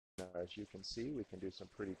as you can see, we can do some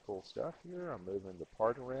pretty cool stuff here. I'm moving the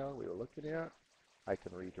part around we were looking at. I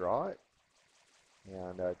can redraw it,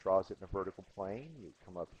 and it draws it in a vertical plane. You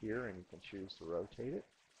come up here and you can choose to rotate it.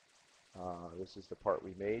 This is the part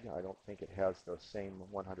we made. I don't think it has the same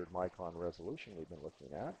 100 micron resolution we've been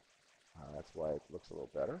looking at. That's why it looks a little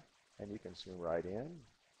better. And you can zoom right in.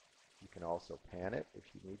 You can also pan it if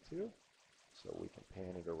you need to. So we can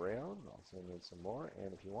pan it around. I'll zoom in some more.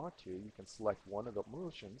 And if you want to, you can select one of the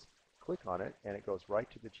motions, click on it, and it goes right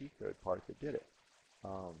to the G-code part that did it.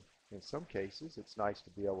 In some cases, it's nice to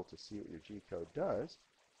be able to see what your G-code does.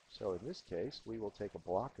 So in this case, we will take a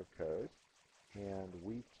block of code, and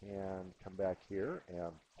we can come back here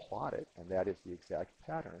and plot it, and that is the exact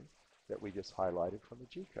pattern that we just highlighted from the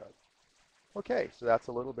G-code. Okay, so that's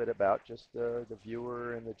a little bit about just the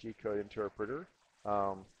viewer and the G-code interpreter.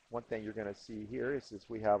 One thing you're going to see here is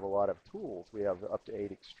we have a lot of tools. We have up to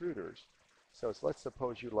 8 extruders. So let's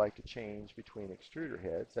suppose you'd like to change between extruder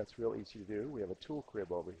heads. That's real easy to do. We have a tool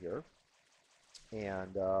crib over here,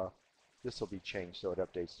 and this will be changed so it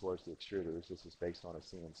updates towards the extruders. This is based on a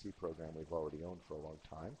CNC program we've already owned for a long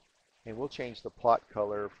time. And we'll change the plot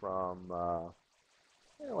color from,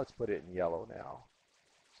 let's put it in yellow now.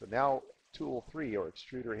 So now tool 3 or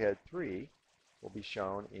extruder head 3 will be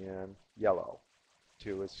shown in yellow.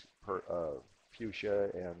 2 is fuchsia,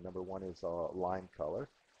 and number 1 is lime color.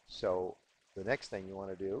 So the next thing you want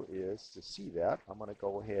to do is to see that. I'm going to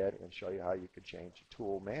go ahead and show you how you can change a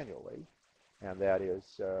tool manually. And that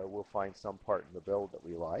is, we'll find some part in the build that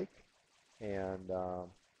we like. And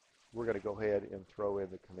we're going to go ahead and throw in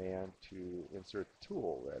the command to insert the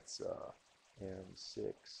tool. That's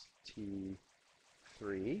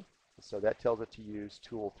N6T3. So that tells it to use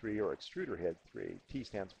tool 3 or extruder head 3. T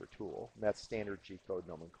stands for tool, and that's standard G-code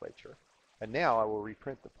nomenclature. And now I will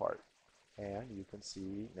reprint the part. And you can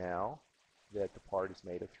see now that the part is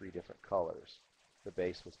made of 3 different colors. The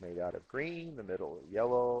base was made out of green, the middle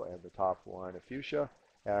yellow, and the top one a fuchsia.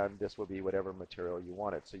 And this will be whatever material you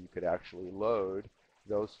wanted. So you could actually load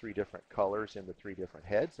those 3 different colors in the 3 different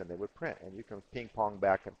heads, and they would print. And you can ping pong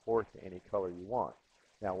back and forth to any color you want.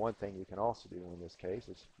 Now, one thing you can also do in this case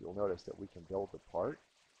is you'll notice that we can build the part,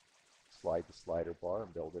 slide the slider bar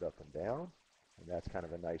and build it up and down. And that's kind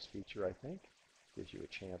of a nice feature, I think. Gives you a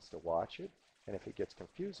chance to watch it. And if it gets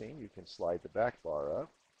confusing, you can slide the back bar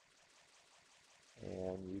up,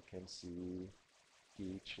 and you can see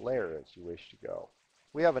each layer as you wish to go.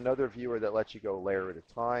 We have another viewer that lets you go layer at a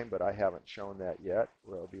time, but I haven't shown that yet.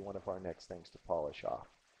 It'll be one of our next things to polish off.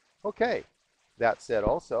 Okay. That said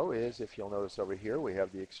also is, if you'll notice over here, we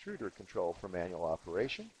have the extruder control for manual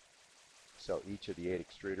operation. So each of the 8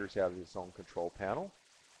 extruders have its own control panel.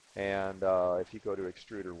 And if you go to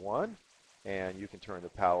extruder 1, and you can turn the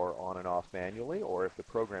power on and off manually, or if the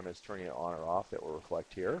program is turning it on or off, it will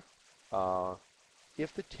reflect here.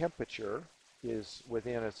 If the temperature is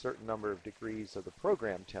within a certain number of degrees of the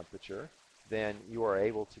program temperature, then you are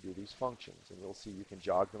able to do these functions. And you'll see you can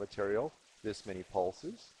jog the material this many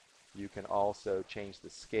pulses. You can also change the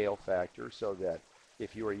scale factor so that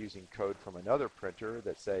if you are using code from another printer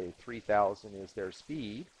that say 3000 is their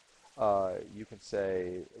speed, you can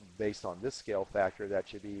say based on this scale factor that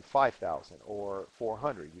should be 5000 or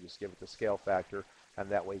 400. You just give it the scale factor, and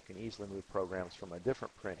that way you can easily move programs from a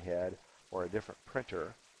different print head or a different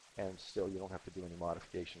printer, and still you don't have to do any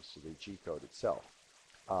modifications to the G-code itself.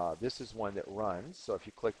 This is one that runs, so if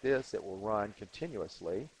you click this, it will run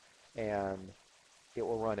continuously, and it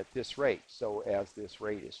will run at this rate. So as this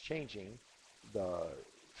rate is changing, the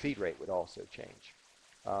feed rate would also change.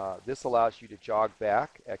 This allows you to jog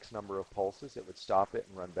back X number of pulses. It would stop it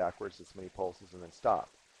and run backwards this many pulses and then stop.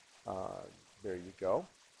 There you go.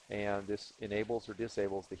 And this enables or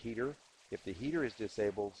disables the heater. If the heater is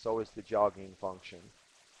disabled, so is the jogging function.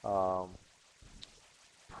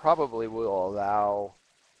 Probably will allow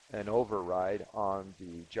an override on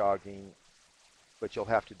the jogging, but you'll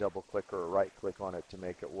have to double click or right click on it to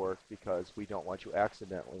make it work, because we don't want you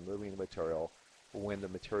accidentally moving the material when the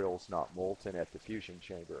material is not molten at the fusion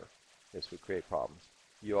chamber. This would create problems.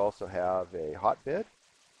 You also have a hotbed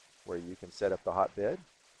where you can set up the hotbed,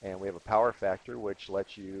 and we have a power factor which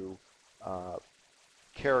lets you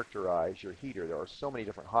characterize your heater. There are so many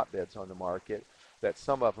different hotbeds on the market that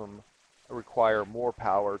some of them require more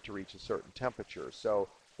power to reach a certain temperature. So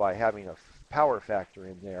by having a power factor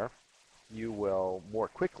in there, you will more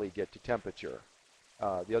quickly get to temperature.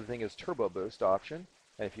 The other thing is turbo boost option,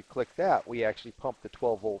 and if you click that, we actually pump the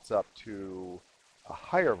 12 volts up to a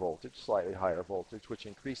higher voltage, slightly higher voltage, which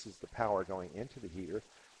increases the power going into the heater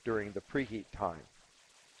during the preheat time.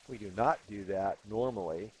 We do not do that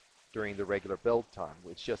normally during the regular build time.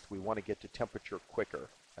 It's just we want to get to temperature quicker.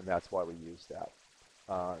 and that's why we use that.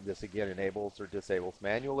 This again enables or disables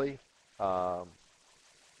manually. Um,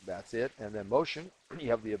 that's it. And then motion, you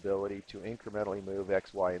have the ability to incrementally move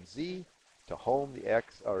X, Y, and Z, to home the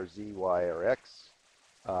X or Z, Y, or X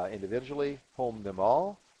individually, home them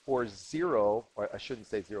all, or zero, or I shouldn't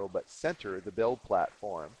say zero, but center the build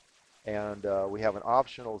platform. And we have an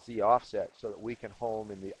optional Z offset so that we can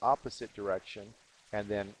home in the opposite direction and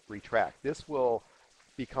then retract. This will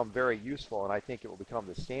become very useful, and I think it will become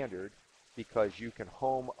the standard because you can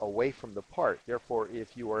home away from the part. Therefore,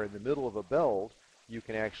 if you are in the middle of a build, you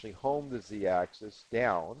can actually home the Z-axis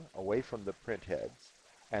down away from the print heads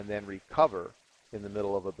and then recover in the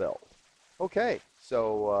middle of a build. Okay,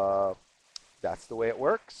 so that's the way it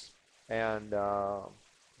works, and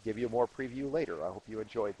give you more preview later. I hope you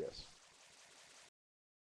enjoyed this.